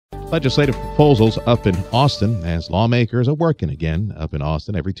Legislative proposals up in Austin as lawmakers are working again up in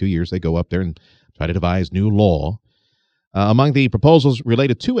Austin. Every 2 years they go up there and try to devise new law. Among the proposals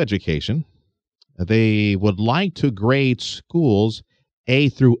related to education, they would like to grade schools A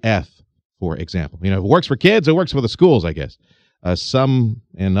through F, for example. You know, if it works for kids, it works for the schools, I guess. Some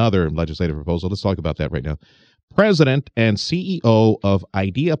and other legislative proposals. Let's talk about that right now. President and CEO of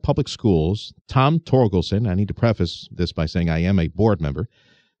Idea Public Schools, Tom Torkelson. I need to preface this by saying I am a board member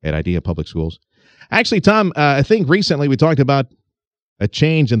at Idea Public Schools. Actually, Tom, I think recently we talked about a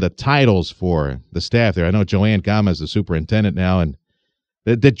change in the titles for the staff there. I know Joanne Gama is the superintendent now, and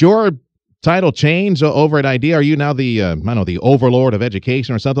did your title change over at Idea? Are you now the the overlord of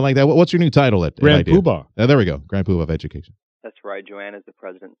education or something like that? What's your new title at Grand Idea? Poobah. There we go, Grand Poobah of Education. That's right. Joanne is the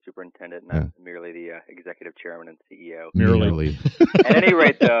president and superintendent, and I'm merely the executive chairman and CEO. Merely. At any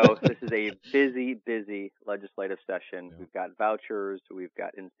rate, though, this is a busy legislative session. Yeah. We've got vouchers, we've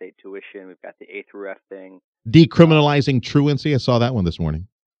got in-state tuition, we've got the A through F thing. Decriminalizing truancy. I saw that one this morning.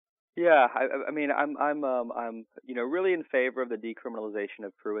 Yeah, I mean, I'm really in favor of the decriminalization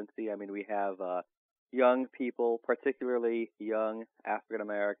of truancy. I mean, we have young people, particularly young African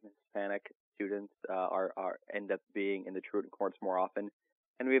American, Hispanic students, end up being in the truant courts more often,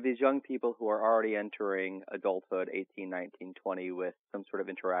 and we have these young people who are already entering adulthood, 18, 19, 20, with some sort of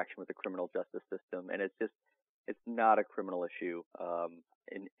interaction with the criminal justice system, and it's not a criminal issue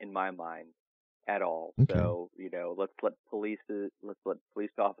in my mind at all. Okay. So let's let police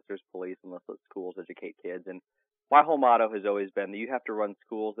officers police, and let's let schools educate kids. And my whole motto has always been that you have to run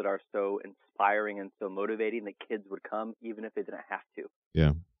schools that are so inspiring and so motivating that kids would come even if they didn't have to.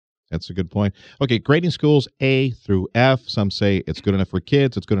 Yeah, that's a good point. Okay, grading schools A through F. Some say it's good enough for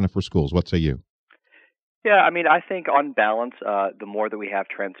kids, it's good enough for schools. What say you? Yeah, I mean, I think on balance, the more that we have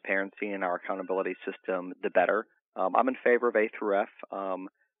transparency in our accountability system, the better. I'm in favor of A through F.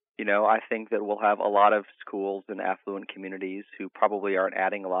 I think that we'll have a lot of schools in affluent communities who probably aren't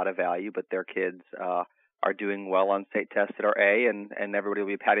adding a lot of value, but their kids are doing well on state tests that are A, and everybody will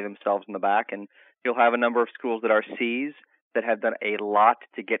be patting themselves on the back. And you'll have a number of schools that are C's that have done a lot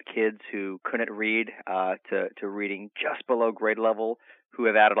to get kids who couldn't read to reading just below grade level, who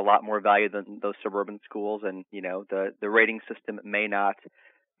have added a lot more value than those suburban schools. And the rating system may not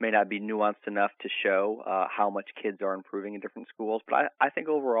be nuanced enough to show how much kids are improving in different schools. But I think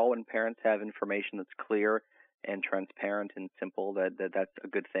overall, when parents have information that's clear and transparent and simple, that's a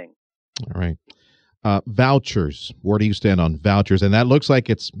good thing. All right. Vouchers. Where do you stand on vouchers? And that looks like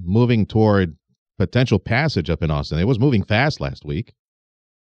it's moving toward potential passage up in Austin. It was moving fast last week.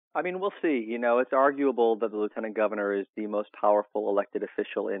 I mean, we'll see. It's arguable that the lieutenant governor is the most powerful elected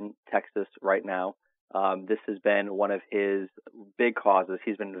official in Texas right now. This has been one of his big causes.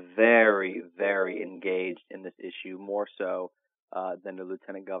 He's been very, very engaged in this issue, more so than the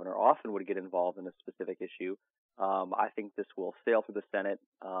lieutenant governor often would get involved in a specific issue. I think this will sail through the Senate.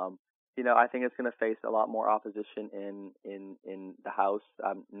 I think it's going to face a lot more opposition in the House.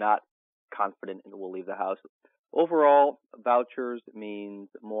 I'm not confident it will leave the House. Overall, vouchers means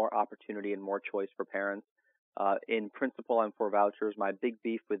more opportunity and more choice for parents. In principle, I'm for vouchers. My big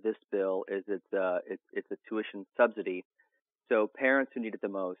beef with this bill is it's a tuition subsidy. So parents who need it the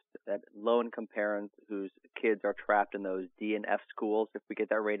most, that low-income parents whose kids are trapped in those D and F schools, if we get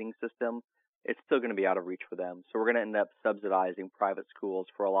that rating system, it's still going to be out of reach for them. So we're going to end up subsidizing private schools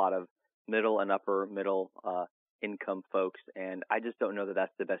for a lot of middle and upper middle income folks, and I just don't know that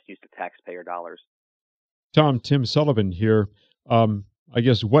that's the best use of taxpayer dollars. Tim Sullivan here. I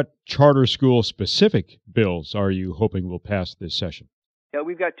guess what charter school specific bills are you hoping will pass this session? Yeah,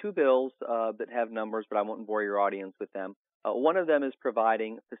 we've got two bills that have numbers, but I won't bore your audience with them. One of them is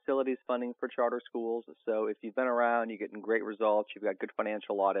providing facilities funding for charter schools. So if you've been around, you're getting great results, you've got good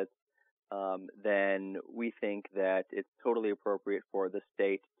financial audits, then we think that it's totally appropriate for the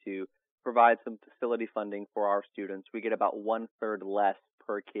state to provide some facility funding for our students. We get about 1/3 less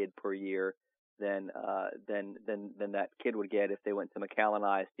per kid per year than that kid would get if they went to McAllen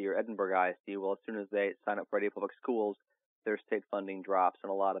ISD or Edinburgh ISD. Well, as soon as they sign up for Idea Public Schools, their state funding drops, and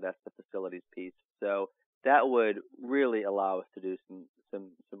a lot of that's the facilities piece. So that would really allow us to do some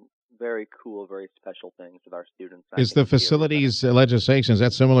very cool, very special things with our students. Is the facilities legislation, is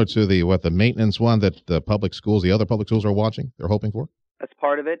that similar to the maintenance one that the other public schools are watching, they're hoping for? That's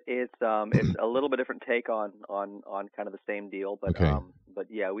part of it. It's a little bit different take on kind of the same deal, but okay. But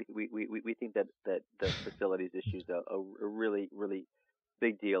yeah, we think that the facilities issue is a really, really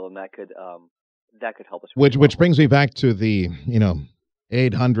big deal, and that could help us. Which brings me back to the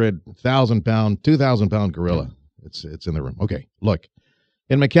 800, 1,000-pound, 2,000-pound gorilla. It's in the room. Okay, look,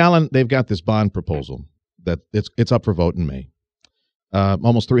 in McAllen they've got this bond proposal that it's up for vote in May.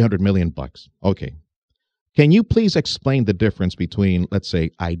 almost $300 million. Okay. Can you please explain the difference between, let's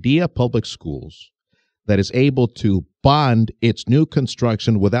say, Idea Public Schools that is able to bond its new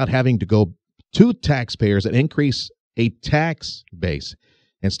construction without having to go to taxpayers and increase a tax base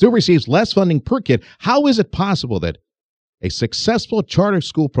and still receives less funding per kid? How is it possible that a successful charter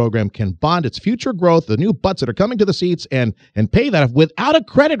school program can bond its future growth, the new butts that are coming to the seats, and pay that off without a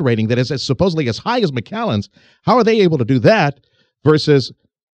credit rating that is supposedly as high as McAllen's? How are they able to do that versus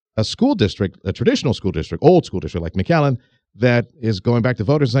a school district, a traditional school district, old school district like McAllen, that is going back to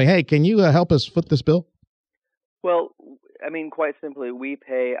voters and saying, hey, can you help us foot this bill? Well, I mean, quite simply, we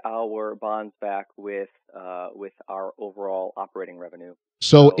pay our bonds back with our overall operating revenue.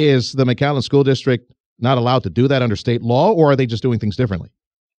 So is the McAllen School District not allowed to do that under state law, or are they just doing things differently?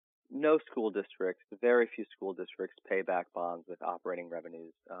 No school districts, very few school districts pay back bonds with operating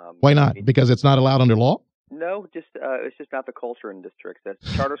revenues. Why not? Because it's not allowed under law? No, it's just not the culture in districts.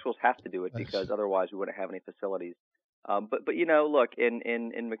 Charter schools have to do it because otherwise we wouldn't have any facilities. But look, in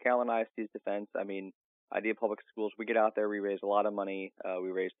McAllen ISD's defense, I mean, Idea Public Schools, we get out there, we raise a lot of money. We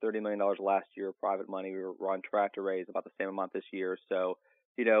raised $30 million last year, private money. We're on track to raise about the same amount this year. So,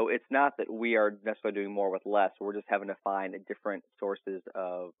 it's not that we are necessarily doing more with less. We're just having to find different sources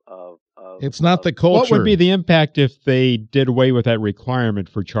of It's not the culture. What would be the impact if they did away with that requirement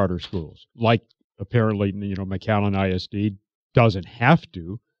for charter schools? Like, apparently, McAllen ISD doesn't have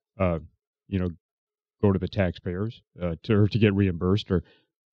to, go to the taxpayers to get reimbursed, or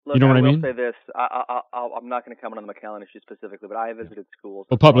Look, you know what I mean? I will say this. I'm not going to comment on the McAllen issue specifically, but I have visited schools.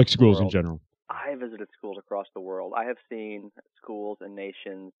 Well, public schools in general. I have visited schools across the world. I have seen schools and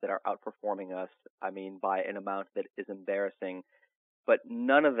nations that are outperforming us, I mean, by an amount that is embarrassing. But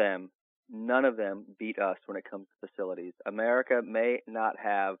none of them beat us when it comes to facilities. America may not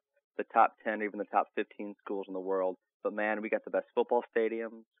have the top 10 or even the top 15 schools in the world, but man, we got the best football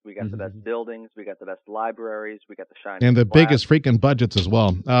stadiums, we got the best buildings, we got the best libraries, we got the shiny and the glass. biggest freaking budgets as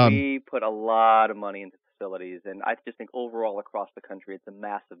well. We put a lot of money into facilities, and I just think overall across the country, it's a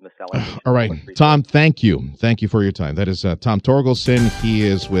massive misallocation. All right, Tom, thank you for your time. That is Tom Torkelson. He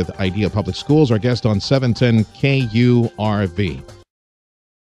is with Idea Public Schools, our guest on 710 KURV.